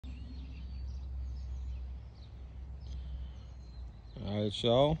All right,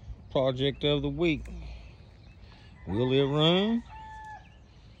 y'all. Project of the week. Will it run?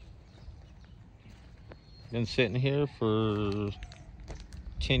 Been sitting here for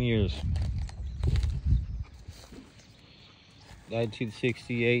 10 years.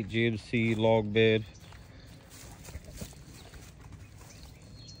 1968 GMC log bed.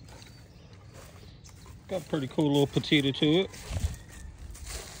 Got a pretty cool little petita to it.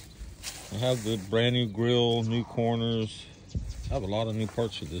 I have the brand new grill, new corners. I have a lot of new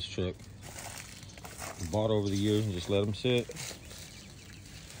parts for this truck. Bought over the years and just let them sit.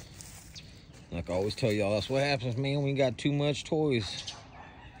 Like I always tell y'all, that's what happens, man, when you got too much toys.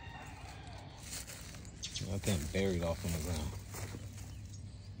 I think buried off in the ground.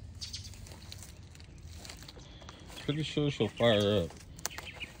 Pretty sure she'll fire up.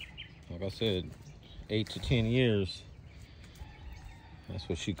 Like I said, 8 to 10 years. That's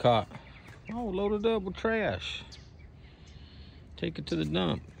what she caught. Oh, loaded up with trash. Take it to the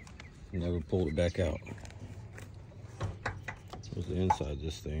dump. Never pulled it back out. Where's the inside of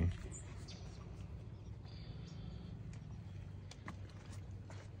this thing?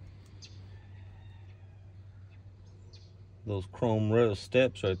 Those chrome rail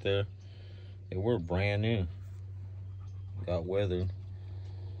steps right there, they were brand new. Got weathered.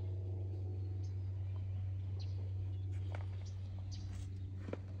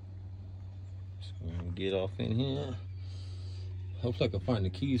 Just gonna get off in here. Hopefully I can find the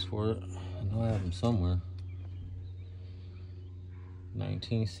keys for it. I know I have them somewhere.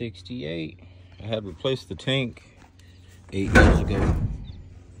 1968. I had replaced the tank 8 years ago.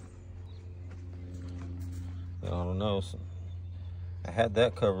 I don't know. So I had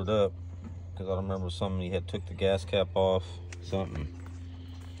that covered up because I remember somebody had took the gas cap off, something.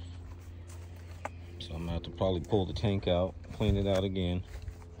 So I'm gonna have to probably pull the tank out, clean it out again.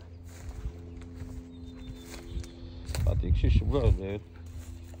 I think she should go, dude.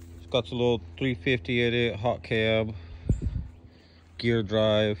 It's got a little 350 in it, hot cab, gear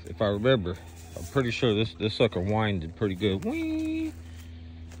drive. If I remember, I'm pretty sure this sucker winded pretty good. Whee!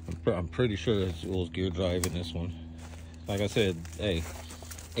 I'm pretty sure it was gear drive in this one. Like I said, hey,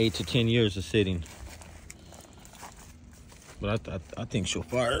 8 to 10 years of sitting. But I think she'll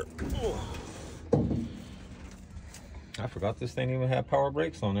fire. Oh. I forgot this thing even had power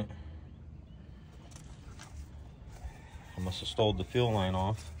brakes on it. I must have stole the fuel line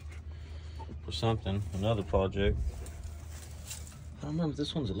off for something, another project. I don't remember if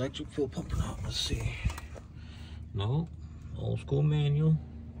this one's electric fuel pump or not. Let's see. No, old school manual.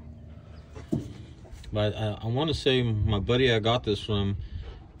 But I want to say my buddy I got this from,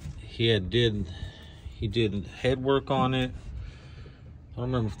 he did head work on it. I don't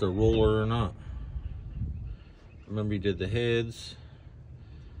remember if they're roller or not. I remember he did the heads,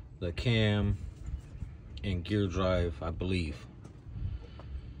 the cam, and gear drive, I believe.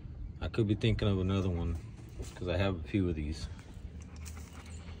 I could be thinking of another one because I have a few of these.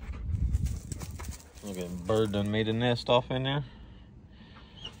 Look at the bird done made a nest off in there.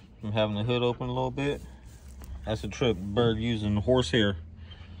 I'm having the hood open a little bit. That's a trick bird using horsehair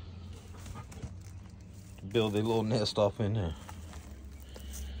to build a little nest off in there.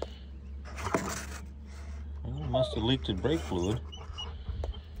 Well, must have leaked the brake fluid.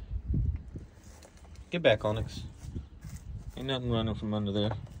 Get back, Onyx. Ain't nothing running from under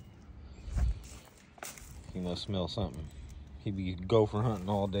there. He must smell something. He be gopher hunting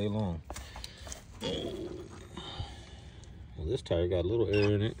all day long. Well, this tire got a little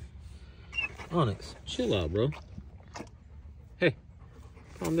air in it. Onyx, chill out, bro. Hey,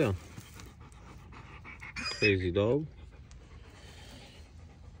 calm down. Crazy dog.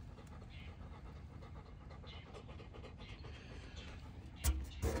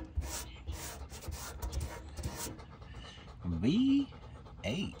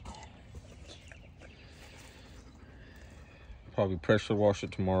 V8. Probably pressure wash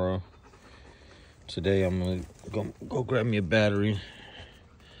it tomorrow. Today I'm gonna go grab me a battery.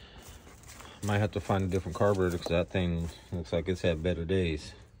 Might have to find a different carburetor because that thing looks like it's had better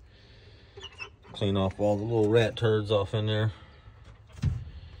days. Clean off all the little rat turds off in there.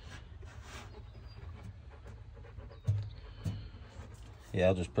 Yeah,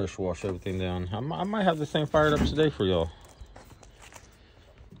 I'll just pressure wash everything down. I might have this thing fired up today for y'all.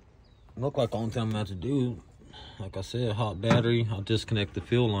 Look like the only thing I'm about to do, like I said, hot battery. I'll disconnect the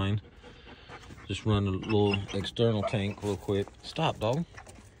fuel line. Just run a little external tank real quick. Stop, dog.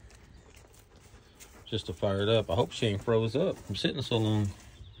 Just to fire it up. I hope she ain't froze up from sitting so long.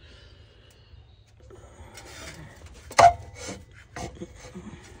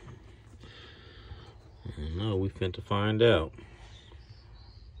 No, we finna find out.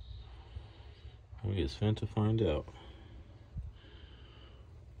 We is finna find out.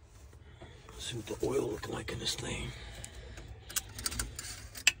 Let's see what the oil looking like in this thing.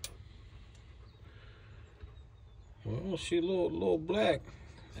 Well, she a little black.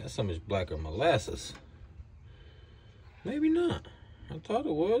 That's so much blacker molasses. Maybe not. I thought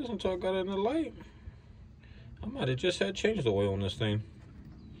it was until I got it in the light. I might have just had changed the oil on this thing.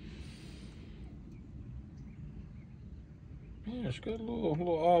 Yeah, it's got a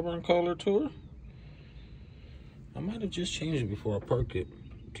little auburn color to her. I might have just changed it before I parked it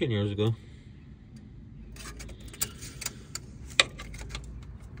 10 years ago.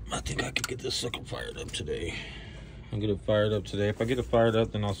 I think I could get this sucker fired up today. I'll get it fired up today. If I get it fired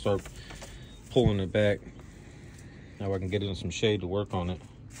up, then I'll start pulling it back. Now I can get it in some shade to work on it.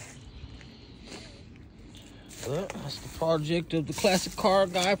 Well, that's the project of the classic car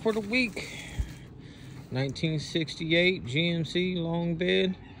guy for the week. 1968 GMC long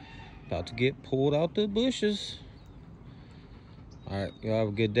bed. About to get pulled out the bushes. All right, y'all have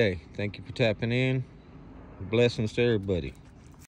a good day. Thank you for tapping in. Blessings to everybody.